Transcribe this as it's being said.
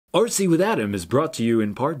RC with Adam is brought to you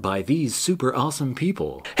in part by these super awesome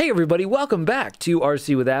people. Hey everybody, welcome back to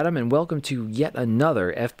RC with Adam and welcome to yet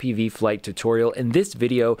another FPV flight tutorial. In this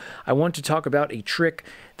video, I want to talk about a trick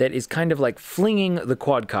that is kind of like flinging the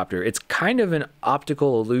quadcopter. It's kind of an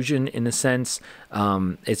optical illusion in a sense.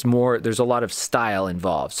 There's a lot of style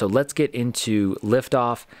involved. So let's get into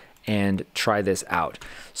liftoff and try this out.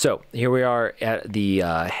 So here we are at the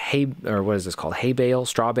hay bale,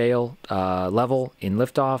 straw bale level in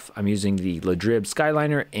liftoff. I'm using the Ladrib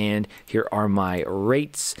Skyliner, and here are my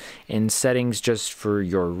rates and settings just for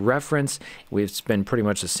your reference. We've been pretty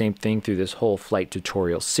much the same thing through this whole flight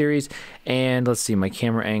tutorial series. And let's see, my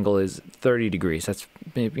camera angle is 30 degrees. That's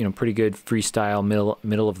pretty good freestyle,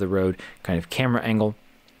 middle of the road kind of camera angle.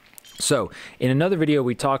 So in another video,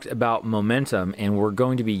 we talked about momentum, and we're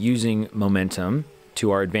going to be using momentum to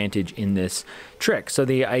our advantage in this trick. So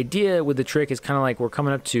the idea with the trick is kind of like we're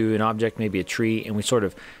coming up to an object, maybe a tree, and we sort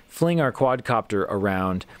of fling our quadcopter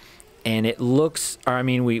around, and it looks,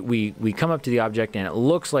 we come up to the object and it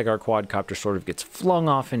looks like our quadcopter sort of gets flung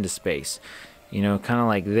off into space, kind of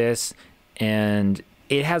like this, and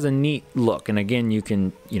it has a neat look. And again, you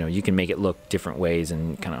can make it look different ways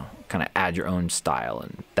and kind of add your own style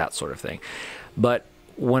and that sort of thing. But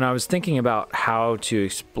when I was thinking about how to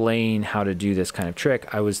explain how to do this kind of trick,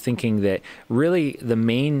 I was thinking that really the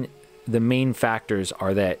main factors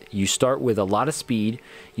are that you start with a lot of speed,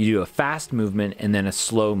 you do a fast movement, and then a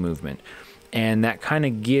slow movement. And that kind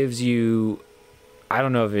of gives you, I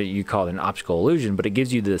don't know if you call it an optical illusion, but it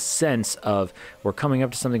gives you the sense of we're coming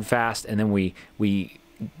up to something fast, and then we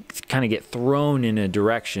kind of get thrown in a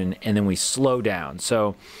direction, and then we slow down.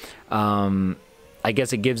 So I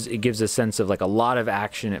guess it gives a sense of like a lot of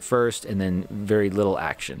action at first and then very little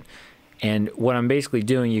action. And what I'm basically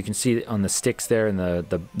doing, you can see on the sticks there and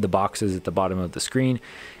the boxes at the bottom of the screen,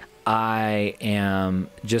 I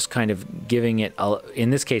am just kind of giving it,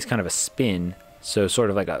 in this case, kind of a spin. So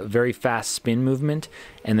sort of like a very fast spin movement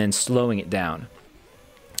and then slowing it down.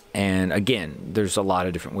 And again, there's a lot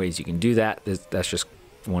of different ways you can do that. That's just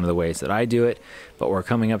one of the ways that I do it. But we're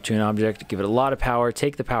coming up to an object, give it a lot of power,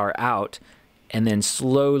 take the power out, and then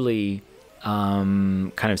slowly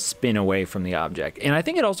kind of spin away from the object. And I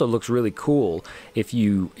think it also looks really cool if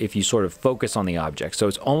you sort of focus on the object. So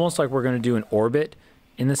it's almost like we're going to do an orbit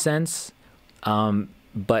in a sense.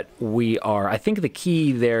 But I think the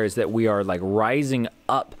key there is that we are like rising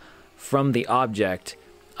up from the object,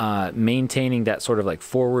 maintaining that sort of like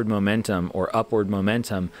forward momentum or upward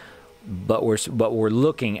momentum, but we're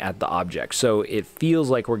looking at the object. So it feels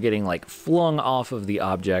like we're getting like flung off of the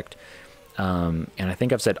object. And I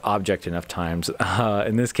think I've said object enough times.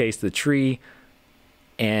 In this case, the tree,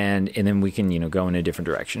 and then we can go in a different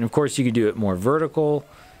direction. Of course, you could do it more vertical,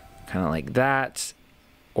 kind of like that,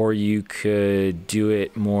 or you could do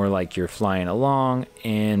it more like you're flying along,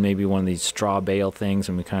 and maybe one of these straw bale things,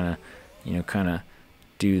 and we kind of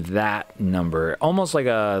do that number, almost like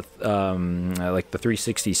like the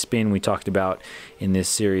 360 spin we talked about in this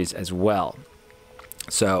series as well.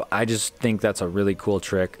 So I just think that's a really cool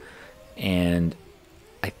trick, and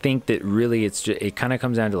I think that really it kind of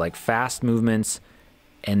comes down to like fast movements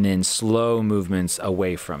and then slow movements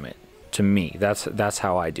away from it. To me, that's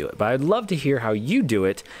how I do it. But I'd love to hear how you do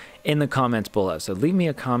it in the comments below. So leave me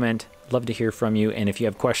a comment. Love to hear from you. And if you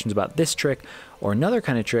have questions about this trick or another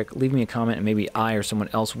kind of trick, leave me a comment and maybe I or someone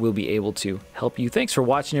else will be able to help you. Thanks for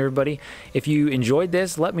watching, everybody. If you enjoyed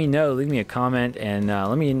this, let me know. Leave me a comment, and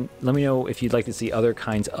let me know if you'd like to see other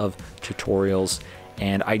kinds of tutorials.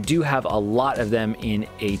 And I do have a lot of them in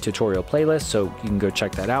a tutorial playlist, so you can go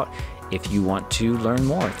check that out if you want to learn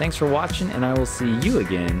more. Thanks for watching, and I will see you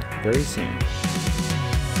again very soon.